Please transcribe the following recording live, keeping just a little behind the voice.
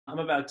I'm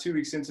about 2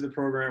 weeks into the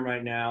program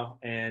right now,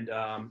 and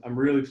I'm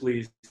really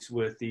pleased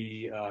with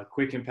the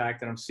quick impact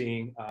that I'm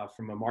seeing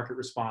from a market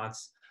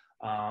response.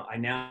 I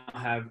now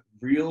have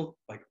real,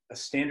 like a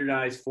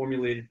standardized,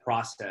 formulated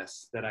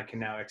process that I can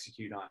now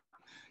execute on.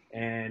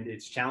 And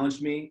it's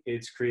challenged me.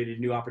 It's created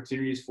new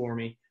opportunities for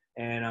me.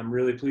 And I'm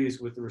really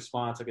pleased with the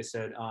response, like I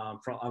said,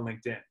 from on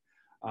LinkedIn.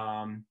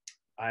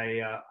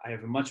 I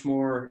have a much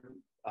more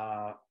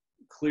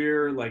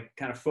clear, like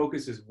kind of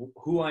focus is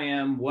who I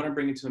am, what I'm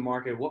bringing to the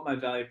market, what my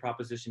value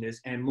proposition is,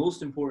 and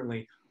most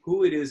importantly,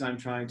 who it is I'm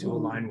trying to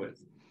align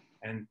with.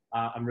 And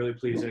I'm really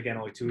pleased, again,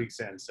 only 2 weeks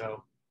in.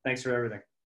 So thanks for everything.